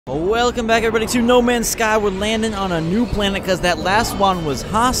Welcome back, everybody, to No Man's Sky. We're landing on a new planet because that last one was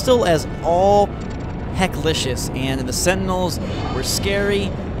hostile as all hecklicious, and the Sentinels were scary,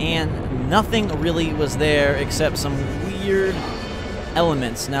 and nothing really was there except some weird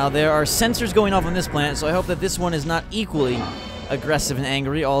elements. Now, there are sensors going off on this planet, so I hope that this one is not equally aggressive and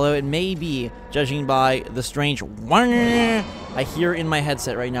angry, although it may be, judging by the strange I hear in my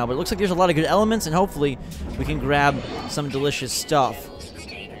headset right now. But it looks like there's a lot of good elements, and hopefully we can grab some delicious stuff.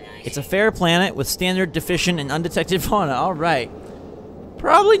 It's a fair planet with standard, deficient, and undetected fauna. Alright.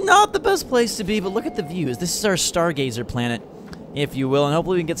 Probably not the best place to be, but look at the views. This is our Stargazer planet, if you will, and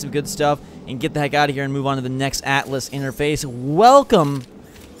hopefully we can get some good stuff and get the heck out of here and move on to the next Atlas interface. Welcome,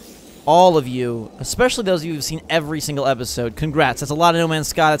 all of you, especially those of you who've seen every single episode. Congrats. That's a lot of No Man's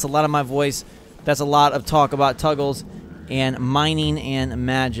Sky. That's a lot of my voice. That's a lot of talk about Tuggles and mining and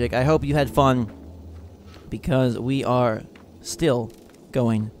magic. I hope you had fun, because we are still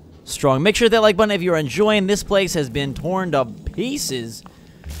going strong. Make sure that like button if you're enjoying. This place has been torn to pieces.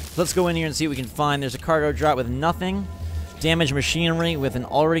 Let's go in here and see what we can find. There's a cargo drop with nothing, damaged machinery with an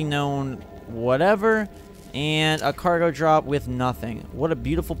already known whatever, and a cargo drop with nothing. What a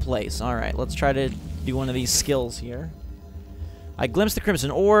beautiful place. Alright, let's try to do one of these skills here. I glimpsed the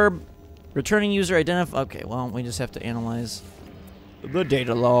crimson orb. Returning user identify. Okay, well, we just have to analyze the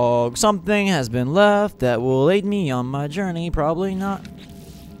data log. Something has been left that will aid me on my journey. Probably not.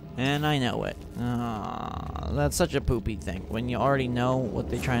 And I know it. That's such a poopy thing when you already know what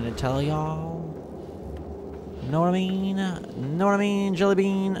they're trying to tell y'all. Know what I mean? Know what I mean, Jelly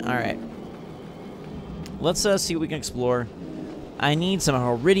Bean? Alright. Let's see what we can explore. I need some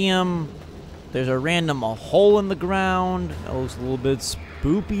iridium. There's a random hole in the ground. It looks a little bit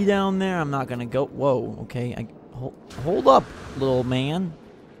spoopy down there. I'm not gonna go. Whoa, okay. Hold up, little man.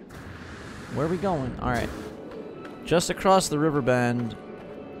 Where are we going? Alright. Just across the river bend,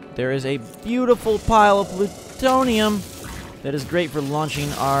 there is a beautiful pile of plutonium that is great for launching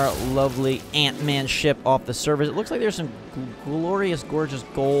our lovely Ant-Man ship off the surface. It looks like there's some glorious, gorgeous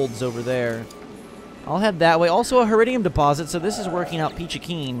golds over there. I'll head that way. Also a iridium deposit, so this is working out peachy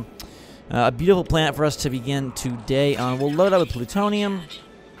keen. A beautiful planet for us to begin today on. We'll load up with plutonium.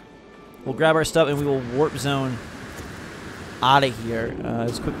 We'll grab our stuff, and we will warp zone out of here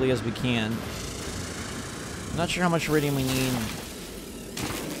as quickly as we can. I'm not sure how much iridium we need,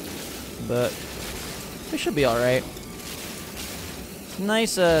 but we should be alright. It's a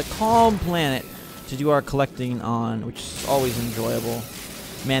nice, calm planet to do our collecting on, which is always enjoyable.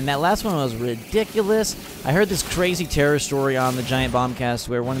 Man, that last one was ridiculous. I heard this crazy terror story on the Giant Bombcast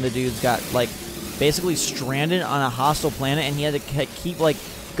where one of the dudes got, like, basically stranded on a hostile planet, and he had to keep, like,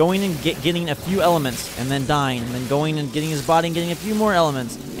 going and getting a few elements and then dying, and then going and getting his body and getting a few more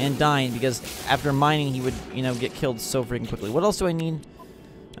elements and dying, because after mining he would, you know, get killed so freaking quickly. What else do I need?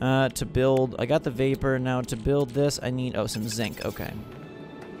 To build, I got the vapor. Now to build this, I need, oh, some zinc. Okay.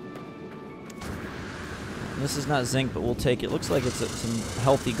 This is not zinc, but we'll take it. Looks like it's some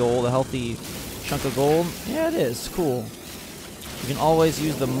healthy gold, a healthy chunk of gold. Yeah, it is. Cool. You can always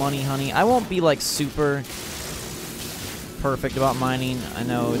use the money, honey. I won't be, like, super perfect about mining. I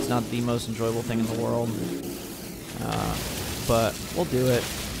know it's not the most enjoyable thing in the world. But we'll do it.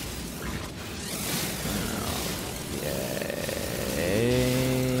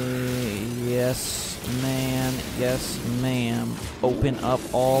 Yes, man. Yes, ma'am. Open up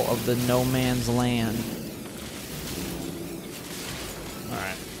all of the no man's land.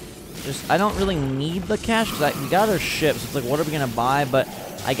 Alright. I don't really need the cash, because we got our ships. It's like, what are we going to buy? But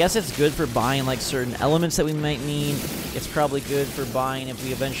I guess it's good for buying, like, certain elements that we might need. It's probably good for buying if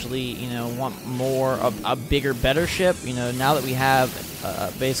we eventually, you know, want more, a bigger, better ship. You know, now that we have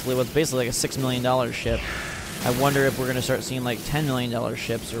basically what's basically like a $6 million ship, I wonder if we're going to start seeing, like, $10 million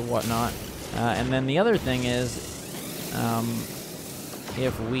ships or whatnot. And then the other thing is,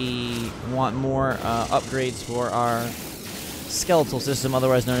 if we want more upgrades for our skeletal system,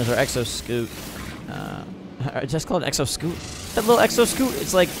 otherwise known as our exoscoot. Just called an exoscoot? That little exoscoot?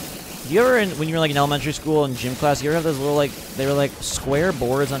 It's like, do you ever, when you were like in elementary school in gym class, you ever have those little, like, they were like square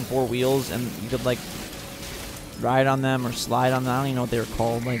boards on 4 wheels, and you could, like, ride on them or slide on them? I don't even know what they were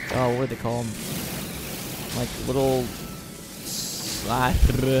called. Like, oh, what were they called? Like little slide.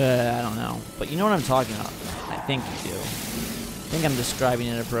 I don't know. But you know what I'm talking about. I think you do. I think I'm describing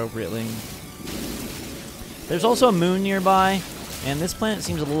it appropriately. There's also a moon nearby, and this planet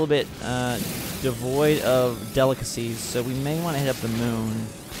seems a little bit devoid of delicacies, so we may want to hit up the moon.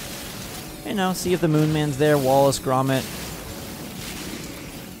 You know, see if the Moon Man's there. Wallace, Gromit.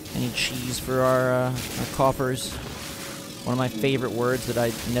 Any cheese for our coffers. One of my favorite words that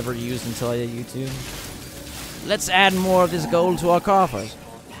I never used until I did YouTube. Let's add more of this gold to our coffers.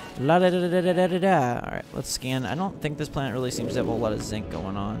 La da da da da da da da. Alright, let's scan. I don't think this planet really seems to have a lot of zinc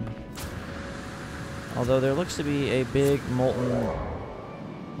going on. Although there looks to be a big molten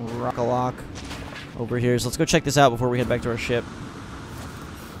rock-a-lock over here. So let's go check this out before we head back to our ship.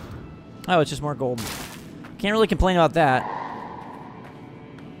 Oh, it's just more gold. Can't really complain about that.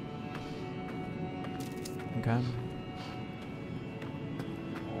 Okay.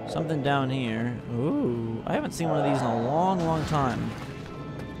 Something down here. Ooh, I haven't seen one of these in a long, long time.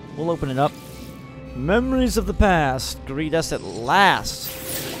 We'll open it up. Memories of the past greet us at last.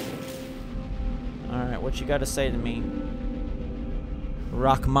 Alright, what you got to say to me?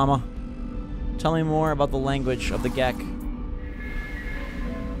 Rock Mama. Tell me more about the language of the Gek.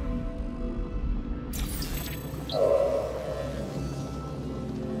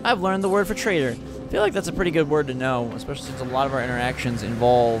 I've learned the word for trader. I feel like that's a pretty good word to know, especially since a lot of our interactions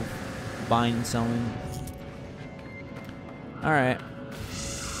involve buying and selling. Alright.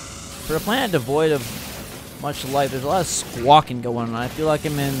 For a planet devoid of much life, there's a lot of squawking going on. I feel like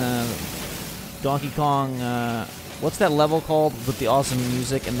I'm in Donkey Kong, what's that level called with the awesome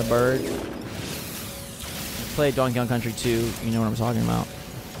music and the bird? I played Donkey Kong Country 2, you know what I'm talking about.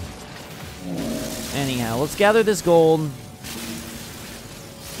 Anyhow, let's gather this gold and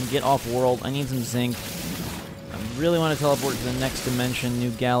get off world. I need some zinc. I really want to teleport to the next dimension,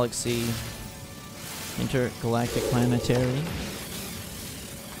 new galaxy, intergalactic planetary.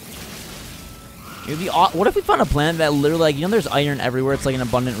 What if we found a planet that literally, like, you know, there's iron everywhere. It's like an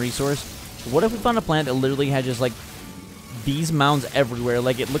abundant resource. What if we found a planet that literally had just like these mounds everywhere?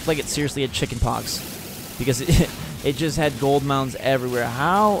 Like it looked like it seriously had chicken pox because it just had gold mounds everywhere.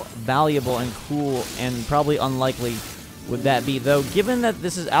 How valuable and cool and probably unlikely would that be? Though, given that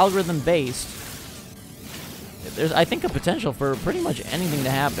this is algorithm based, there's, I think, a potential for pretty much anything to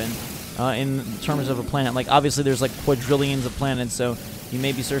happen in terms of a planet. Like, obviously, there's like quadrillions of planets, so you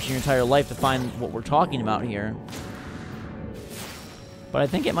may be searching your entire life to find what we're talking about here. But I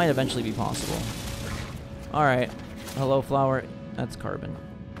think it might eventually be possible. Alright. Hello, flower. That's carbon.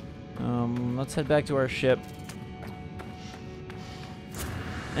 Let's head back to our ship.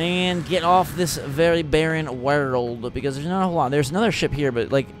 And get off this very barren world, because there's not a whole lot. There's another ship here, but,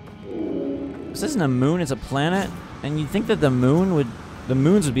 like, this isn't a moon, it's a planet. And you'd think that the moons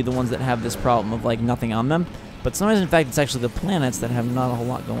would be the ones that have this problem of, like, nothing on them. But sometimes, in fact, it's actually the planets that have not a whole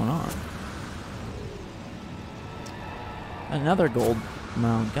lot going on. Another gold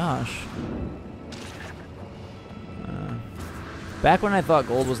mound, gosh. Back when I thought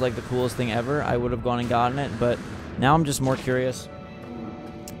gold was like the coolest thing ever, I would have gone and gotten it, but now I'm just more curious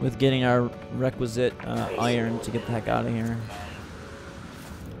with getting our requisite iron to get the heck out of here.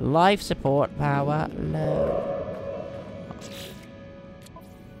 Life support power low.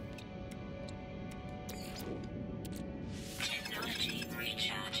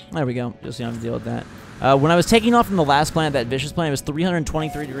 There we go, just so you don't have to deal with that. When I was taking off from the last planet, that vicious planet, it was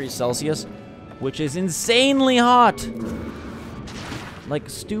 323 degrees Celsius, which is insanely hot. Like,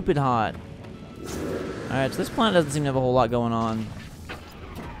 stupid hot. Alright, so this planet doesn't seem to have a whole lot going on.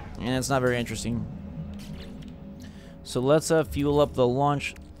 And it's not very interesting. So let's fuel up the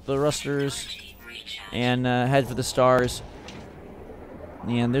launch thrusters and head for the stars.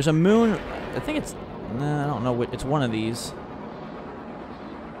 And there's a moon. I think it's... I don't know. It's one of these.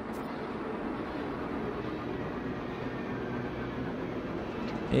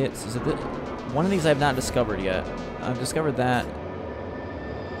 Is it one of these I've not discovered yet. I've discovered that.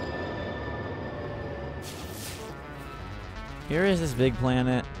 Here is this big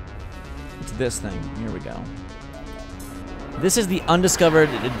planet. It's this thing. Here we go. This is the undiscovered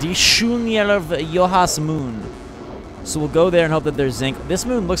Dishunierv Johas moon. So we'll go there and hope that there's zinc. This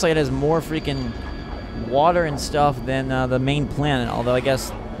moon looks like it has more freaking water and stuff than the main planet. Although I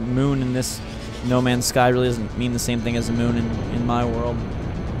guess moon in this No Man's Sky really doesn't mean the same thing as a moon in my world.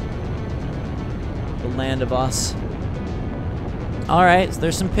 The land of us. Alright, so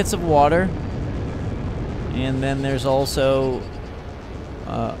there's some pits of water. And then there's also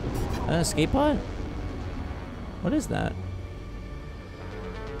an escape pod? What is that?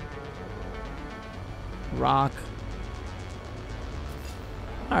 Rock.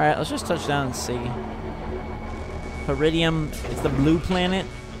 Alright, let's just touch down and see. Peridium, it's the blue planet.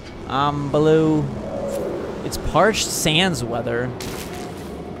 Blue. It's parched sands weather.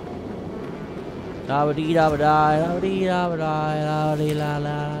 Okay.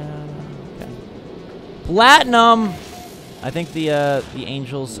 Platinum! I think the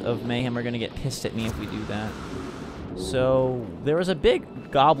Angels of Mayhem are gonna get pissed at me if we do that. So, there was a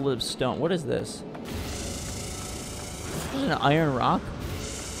big goblet of stone. What is this? This is an iron rock?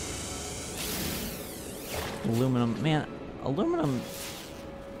 Aluminum. Man, aluminum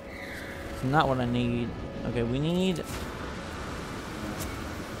It's not what I need. Okay, we need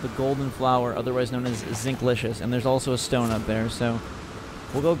the golden flower, otherwise known as Zinklicious, and there's also a stone up there, so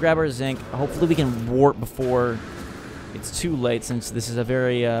we'll go grab our zinc. Hopefully we can warp before it's too late, since this is a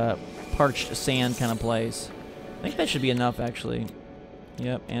very parched sand kind of place. I think that should be enough, actually.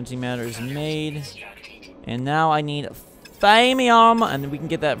 Yep, antimatter is made. And now I need Thamium, and we can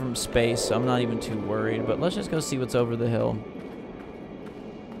get that from space, so I'm not even too worried. But let's just go see what's over the hill.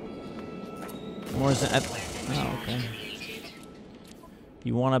 More is it? Oh, okay.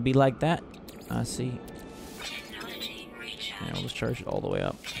 You want to be like that? I see. Yeah, we'll just charge it all the way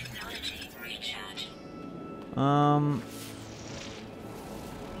up.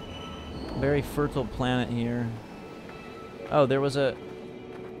 Very fertile planet here. Oh, there was an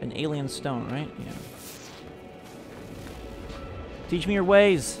alien stone, right? Yeah. Teach me your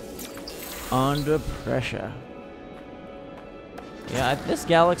ways. Under pressure. Yeah, this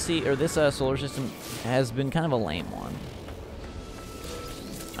galaxy, or this solar system, has been kind of a lame one.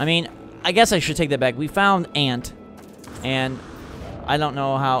 I mean, I guess I should take that back. We found Ant, and I don't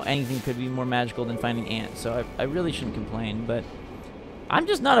know how anything could be more magical than finding Ant, so I really shouldn't complain, but I'm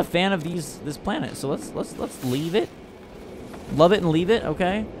just not a fan of this planet, so let's leave it. Love it and leave it,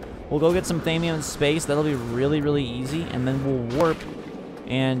 okay? We'll go get some Thamium in space. That'll be really, really easy, and then we'll warp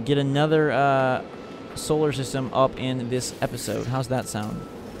and get another solar system up in this episode. How's that sound?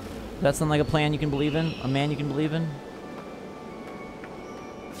 Does that sound like a plan you can believe in? A man you can believe in?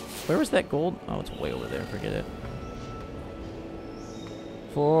 Where was that gold? Oh, it's way over there. Forget it.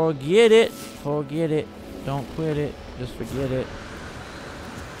 Forget it. Forget it. Don't quit it. Just forget it.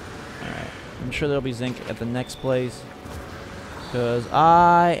 Alright. I'm sure there'll be zinc at the next place, because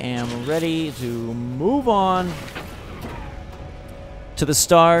I am ready to move on to the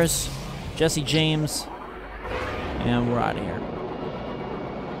stars. Jesse James. And we're out of here.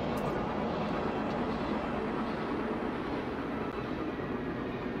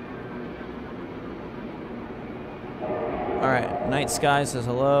 Alright, Night Sky says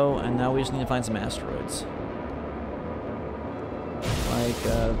hello, and now we just need to find some asteroids. Like,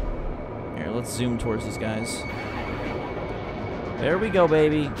 here, let's zoom towards these guys. There we go,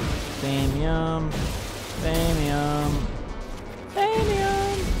 baby. Thamium. Thamium.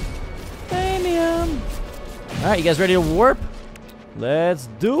 Thamium. Thamium. Alright, you guys ready to warp? Let's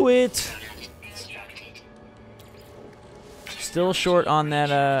do it. Still short on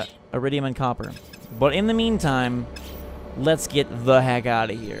that iridium and copper. But in the meantime, let's get the heck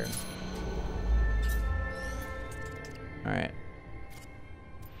out of here. Alright.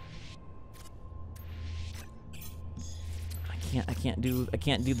 I can't do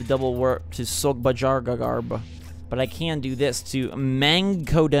the double warp to Sogbajargagarb, but I can do this to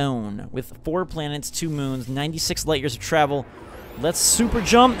Mangodone with 4 planets, 2 moons, 96 light years of travel. Let's super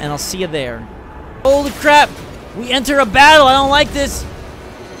jump, and I'll see you there. Holy crap! We enter a battle. I don't like this.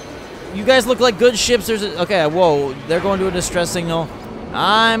 You guys look like good ships. There's a, okay. Whoa! They're going to a distress signal.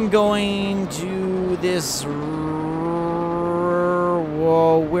 I'm going to this. Whoa!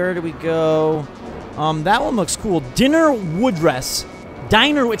 Where do we go? That one looks cool. Dinner Woodrest.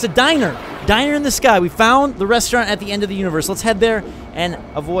 Diner. It's a diner. Diner in the sky. We found the restaurant at the end of the universe. Let's head there and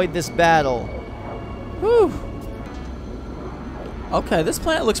avoid this battle. Whew. Okay, this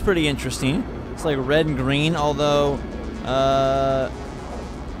planet looks pretty interesting. It's like red and green, although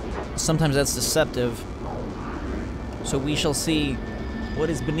sometimes that's deceptive. So we shall see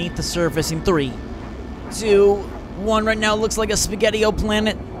what is beneath the surface in 3, 2, 1. Right now it looks like a Spaghetti-O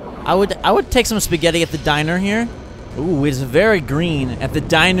planet. I would take some spaghetti at the diner here. Ooh, it's very green at the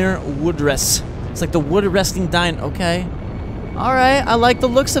Diner Woodrest. It's like the wood resting diner. Okay. Alright, I like the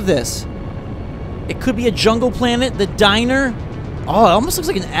looks of this. It could be a jungle planet, the diner. Oh, it almost looks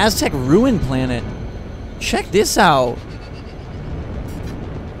like an Aztec ruin planet. Check this out.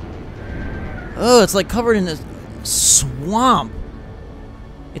 Oh, it's like covered in a swamp.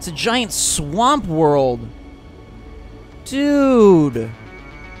 It's a giant swamp world. Dude.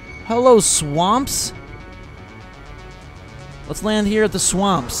 Hello, swamps. Let's land here at the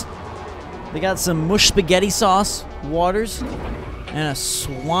swamps. They got some mush spaghetti sauce waters and a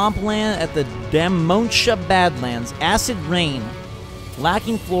swampland at the Damoncha Badlands. Acid rain.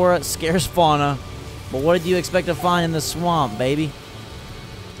 Lacking flora, scarce fauna. But what did you expect to find in the swamp, baby?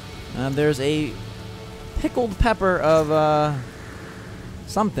 There's a pickled pepper of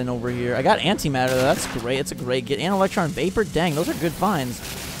something over here. I got antimatter though. That's great. It's a great get. And electron vapor. Dang, those are good finds.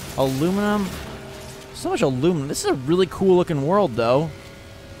 Aluminum. So much aluminum. This is a really cool looking world though.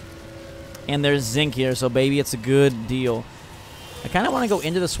 And there's zinc here, so baby, it's a good deal. I kind of want to go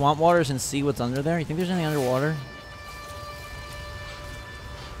into the swamp waters and see what's under there. You think there's anything underwater?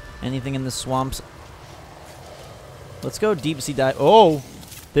 Anything in the swamps? Let's go deep sea dive. Oh,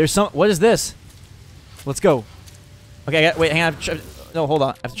 there's some. What is this? Let's go. Okay, wait, hang on. No, hold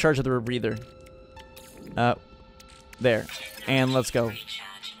on. I have to charge the rebreather. There. And let's go.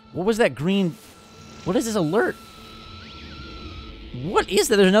 What was that green? What is this alert? What is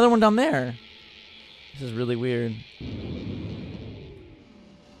that? There's another one down there. This is really weird.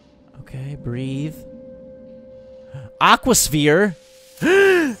 Okay, breathe. Aquasphere?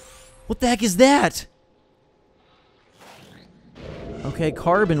 What the heck is that? Okay,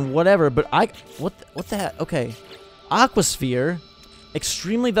 carbon, whatever, but what the heck? Okay. Aquasphere.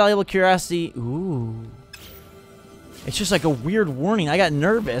 Extremely valuable curiosity. Ooh. It's just like a weird warning. I got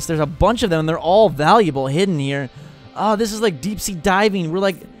nervous. There's a bunch of them, and they're all valuable hidden here. Oh, this is like deep sea diving. We're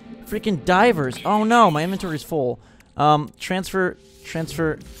like freaking divers. Oh no, my inventory is full. Transfer.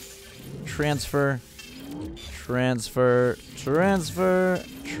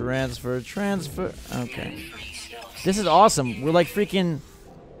 Okay. This is awesome. We're like freaking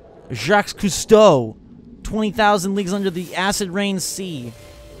Jacques Cousteau. 20,000 leagues under the acid rain sea.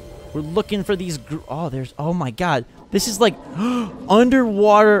 We're looking for these. Oh my god. This is like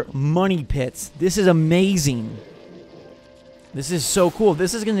underwater money pits. This is amazing. This is so cool.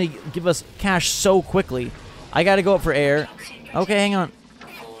 This is going to give us cash so quickly. I got to go up for air. Okay, hang on.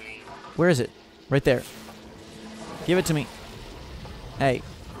 Where is it? Right there. Give it to me. Hey.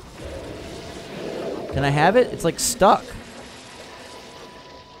 Can I have it? It's like stuck.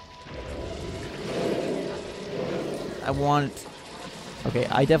 I want it. Okay,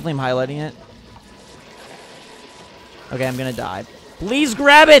 I definitely am highlighting it. Okay, I'm gonna die. Please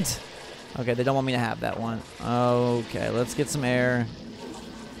grab it! Okay, they don't want me to have that one. Okay, let's get some air.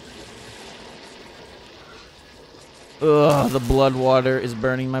 Ugh, the blood water is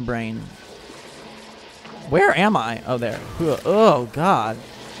burning my brain. Where am I? Oh, there. Oh, God.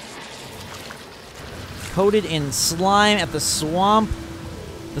 Coated in slime at the swamp.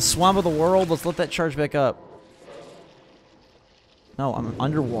 The swamp of the world. Let's let that charge back up. No, I'm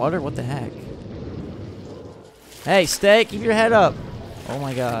underwater? What the heck? Hey, stay. Keep your head up. Oh,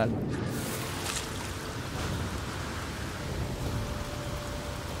 my God.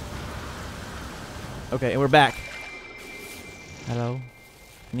 Okay, and we're back. Hello?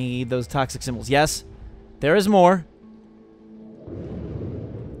 Need those toxic symbols. Yes. There is more.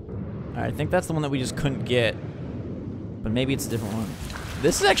 Alright, I think that's the one that we just couldn't get. But maybe it's a different one.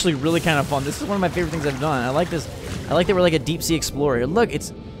 This is actually really kind of fun. This is one of my favorite things I've done. I like this. I like that we're like a deep sea explorer. Look,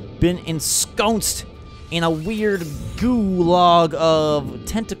 it's been ensconced in a weird gulag of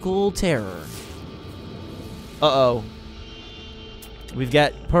tentacle terror. Uh-oh. We've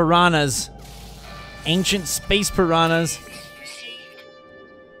got piranhas. Ancient space piranhas.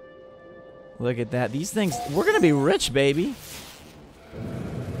 Look at that. These things, we're going to be rich, baby.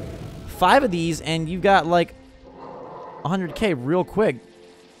 5 of these, and you've got like 100K real quick.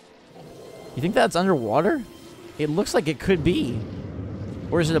 You think that's underwater? It looks like it could be.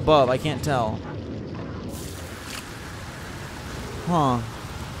 Or is it above? I can't tell. Huh.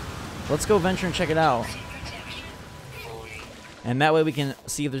 Let's go venture and check it out. And that way we can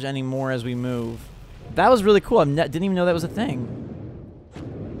see if there's any more as we move. That was really cool. I didn't even know that was a thing.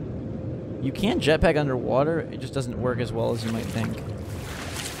 You can jetpack underwater. It just doesn't work as well as you might think.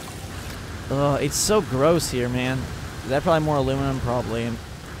 Ugh, it's so gross here, man. Is that probably more aluminum? Probably. And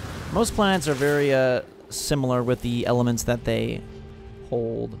most planets are very similar with the elements that they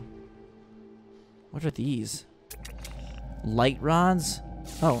hold. What are these? Light rods?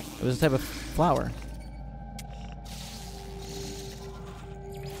 Oh, it was a type of flower.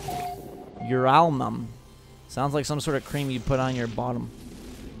 Uralnum. Sounds like some sort of cream you'd put on your bottom.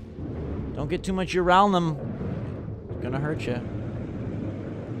 Don't get too much uralnum. It's gonna hurt you.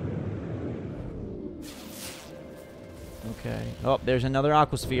 Okay. Oh, there's another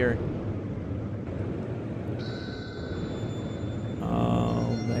aquasphere.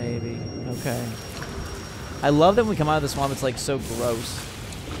 Oh, baby. Okay. I love that when we come out of the swamp, it's like so gross.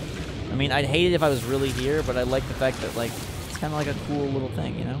 I mean, I'd hate it if I was really here, but I like the fact that like it's kind of like a cool little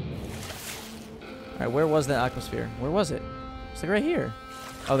thing, you know? Alright, where was that aquasphere? Where was it? It's like right here.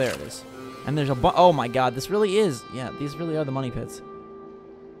 Oh, there it is. And there's a oh my god, this really is. Yeah, these really are the money pits.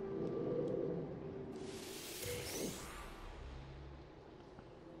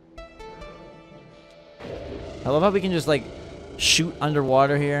 I love how we can just like shoot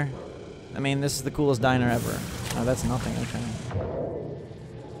underwater here. I mean, this is the coolest diner ever. Oh, that's nothing. Okay.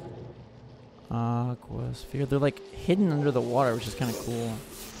 Aquasphere. They're like hidden under the water, which is kind of cool.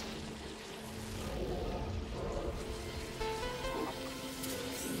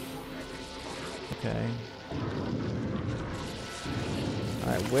 Okay.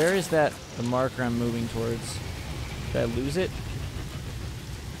 Alright, Alright, where is that, the marker I'm moving towards? Did I lose it?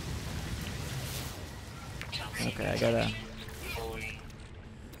 Okay, I gotta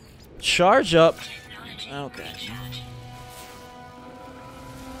charge up. Okay.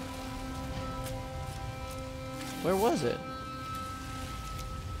 Where was it?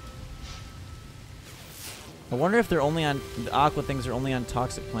 I wonder if they're only on, the aqua things are only on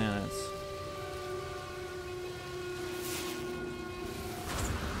toxic planets.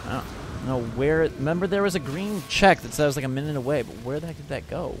 I don't know where, remember there was a green check that said it was like a minute away, but where the heck did that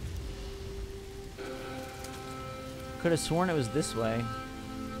go? Could have sworn it was this way.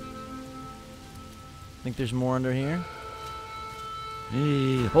 Think there's more under here?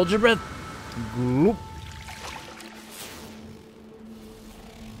 Hey, hold your breath. Gloop.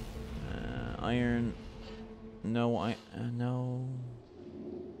 Iron. No, no.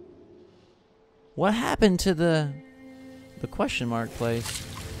 What happened to the question mark place?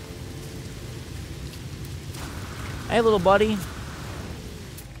 Hey, little buddy.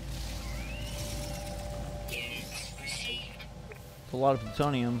 It's a lot of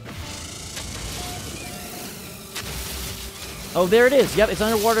plutonium. Oh, there it is. Yep, it's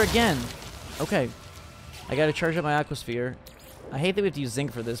underwater again. Okay. I gotta charge up my aquasphere. I hate that we have to use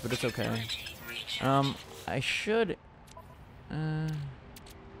zinc for this, but it's okay. I should... let's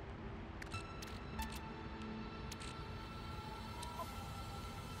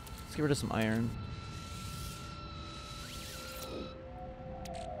get rid of some iron.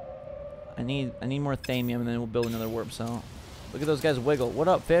 I need more thamium, and then we'll build another warp cell. Look at those guys wiggle. What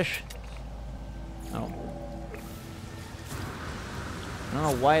up, fish? Oh. I don't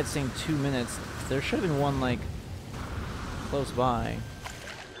know why it's saying 2 minutes. There should have been one, like, close by.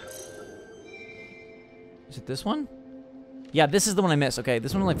 Is it this one? Yeah, this is the one I missed. Okay,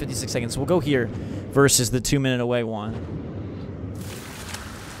 this one only 56 seconds. So we'll go here versus the 2 minute away one.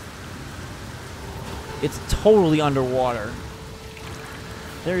 It's totally underwater.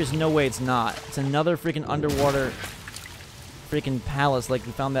 There is no way it's not. It's another freaking underwater freaking palace like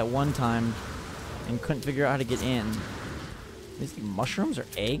we found that one time and couldn't figure out how to get in. These mushrooms or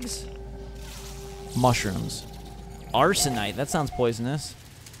eggs? Mushrooms. Arsenite. That sounds poisonous.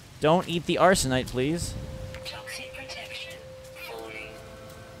 Don't eat the arsenite, please. Toxic protection.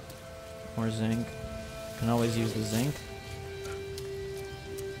 More zinc. Can always use the zinc.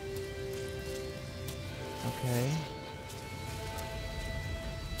 Okay.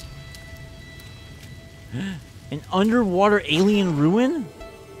 An underwater alien ruin?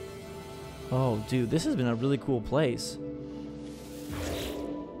 Oh, dude, this has been a really cool place.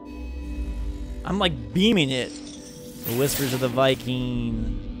 I'm like beaming it. The whispers of the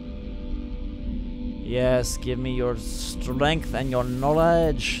Viking. Yes, give me your strength and your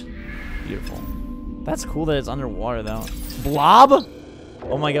knowledge. Beautiful. That's cool that it's underwater, though. Blob?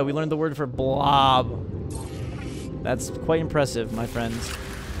 Oh my god, we learned the word for blob. That's quite impressive, my friends.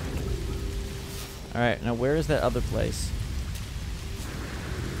 Alright, now where is that other place?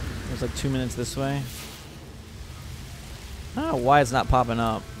 There's like 2 minutes this way. I don't know why it's not popping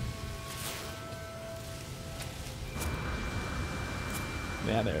up.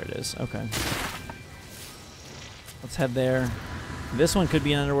 Yeah, there it is. Okay. Let's head there. This one could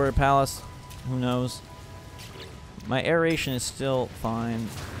be an underwater palace. Who knows? My aeration is still fine.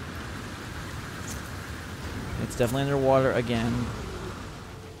 It's definitely underwater again.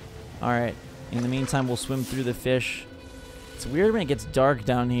 Alright. In the meantime, we'll swim through the fish. It's weird when it gets dark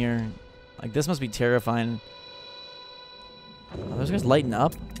down here. Like, this must be terrifying. Are those guys lighting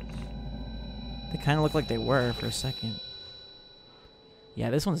up? They kind of look like they were for a second. Yeah,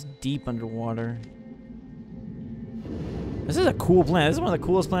 this one's deep underwater. This is a cool planet. This is one of the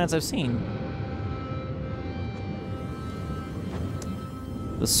coolest planets I've seen.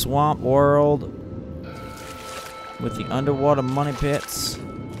 The swamp world with the underwater money pits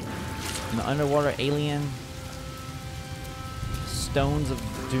and the underwater alien stones of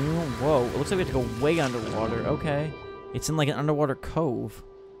doom. Whoa, it looks like we have to go way underwater. Okay. It's in like an underwater cove.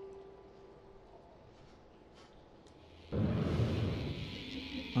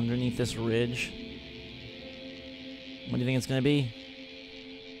 Underneath this ridge. What do you think it's gonna be?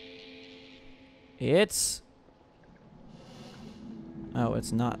 It's... Oh,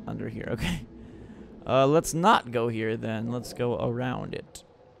 it's not under here. Okay. Let's not go here then. Let's go around it.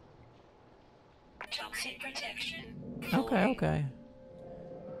 Toxic protection. Okay, okay.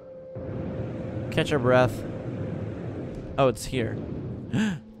 Catch our breath. Oh, it's here.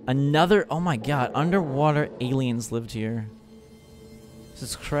 Another... Oh my god. Underwater aliens lived here. This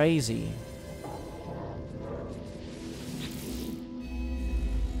is crazy.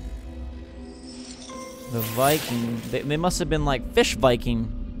 The Viking. They must have been like fish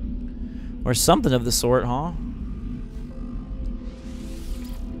Viking. Or something of the sort, huh?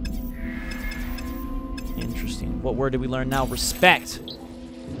 Interesting. What word did we learn now? Respect.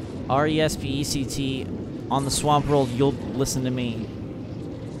 R-E-S-P-E-C-T. On the swamp world, you'll listen to me.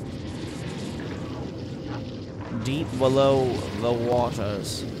 Deep below the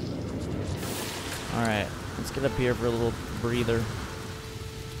waters. Alright, let's get up here for a little breather.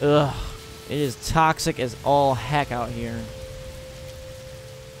 Ugh. It is toxic as all heck out here.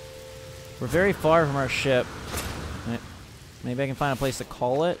 We're very far from our ship. Maybe I can find a place to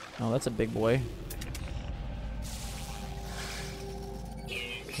call it. Oh, that's a big boy.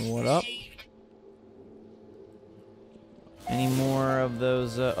 What up? Any more of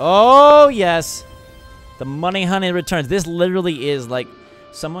those? Oh, yes! The money hunting returns. This literally is like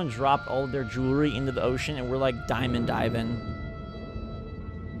someone dropped all of their jewelry into the ocean and we're like diamond diving.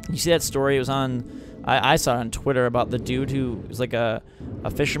 You see that story? It was on, I saw it on Twitter about the dude who was like a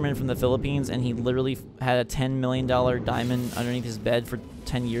fisherman from the Philippines and he literally had a $10 million diamond underneath his bed for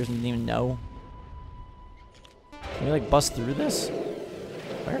 10 years and didn't even know. Can we like bust through this?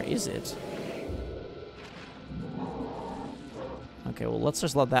 Where is it? Okay, well let's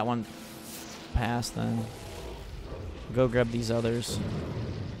just let that one pass then. Go grab these others.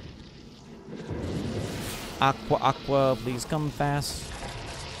 Aqua, please come fast.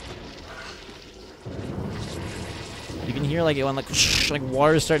 You can hear like it when like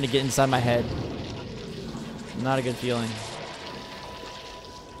water is starting to get inside my head. Not a good feeling.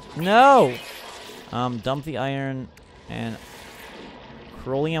 No! Dump the iron and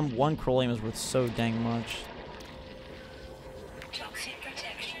chromium. One chromium is worth so dang much. Toxic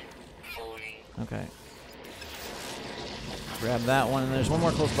protection. Falling. Okay. Grab that one, and there's one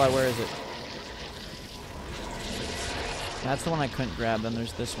more close by. Where is it? That's the one I couldn't grab. Then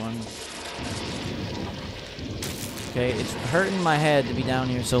there's this one. Okay, it's hurting my head to be down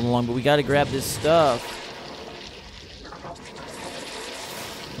here so long, but we gotta grab this stuff.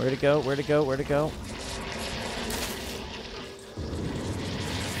 Where'd it go? Where'd it go? Where'd it go?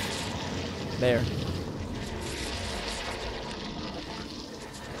 There.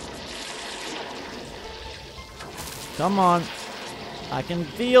 Come on. I can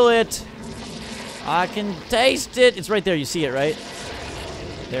feel it. I can taste it. It's right there. You see it, right?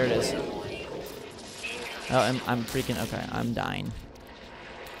 There it is. Oh, I'm freaking... Okay, I'm dying.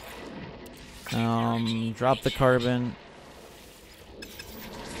 Drop the carbon.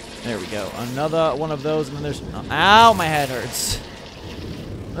 There we go. Another one of those, and then there's... Ow, my head hurts.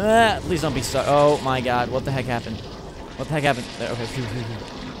 Please don't be stuck. Oh, my God. What the heck happened? What the heck happened? There, okay.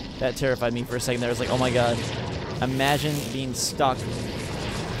 That terrified me for a second there. I was like, oh, my God. Imagine being stuck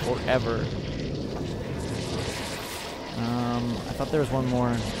forever. I thought there was one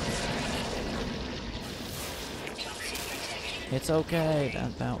more. It's okay,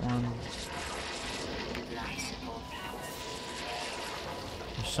 that one.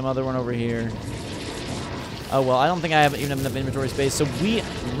 There's some other one over here. Oh, well, I don't think I even have enough inventory space. So we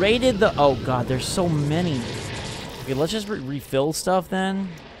raided the... Oh, God, there's so many. Okay, let's just refill stuff then.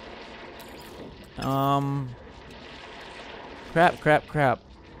 Crap.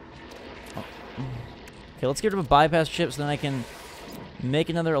 Oh. Okay, let's get rid of a bypass chip so then I can make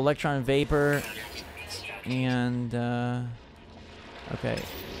another electron vapor. And, okay.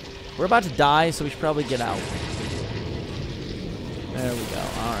 We're about to die, so we should probably get out. There we go.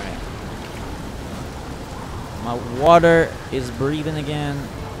 Alright. My water is breathing again.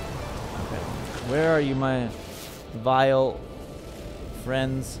 Okay. Where are you, my vile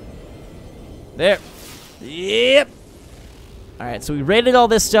friends? There. Yep. Alright, so we raided all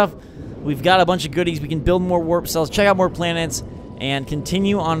this stuff. We've got a bunch of goodies. We can build more warp cells, check out more planets, and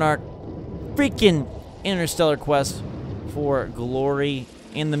continue on our freaking interstellar quest for glory.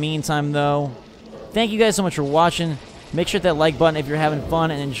 In the meantime, though, thank you guys so much for watching. Make sure to hit that like button if you're having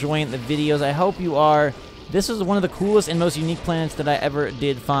fun and enjoying the videos. I hope you are. This is one of the coolest and most unique planets that I ever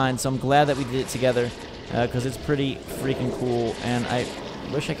did find, so I'm glad that we did it together, because it's pretty freaking cool, and I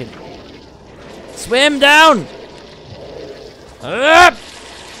wish I could swim down! Up! I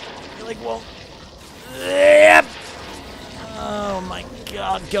feel like, well... Yep! Oh my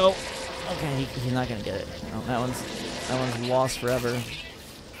God, go! Okay, he's not gonna get it. Oh, that one's lost forever.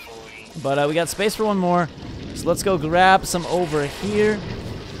 But we got space for one more, so let's go grab some over here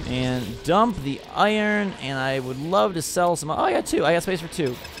and dump the iron. And I would love to sell some. Oh, I got two. I got space for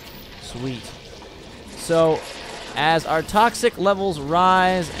two. Sweet. So, as our toxic levels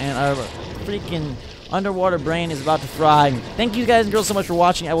rise and our freaking underwater brain is about to fry, thank you guys and girls so much for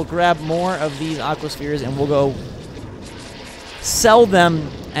watching. I will grab more of these aquaspheres and we'll go sell them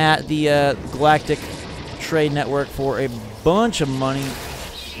at the galactic trade network for a bunch of money,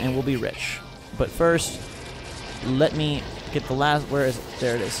 and we'll be rich. But first, let me get the last... Where is it?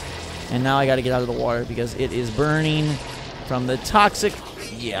 There it is. And now I got to get out of the water because it is burning from the toxic...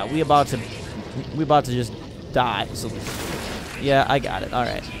 Yeah, we about to just die. So, yeah, I got it. All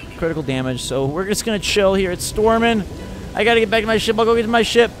right. Critical damage. So we're just going to chill here. It's storming. I got to get back to my ship. I'll go get to my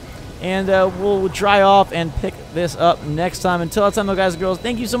ship. And we'll dry off and pick this up next time. Until that time, though, guys and girls,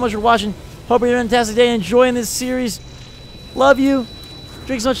 thank you so much for watching. Hope you're having a fantastic day, enjoying this series. Love you.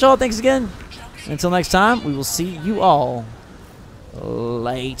 Drink so much, all. Thanks again. Until next time, we will see you all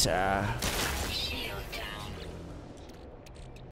later.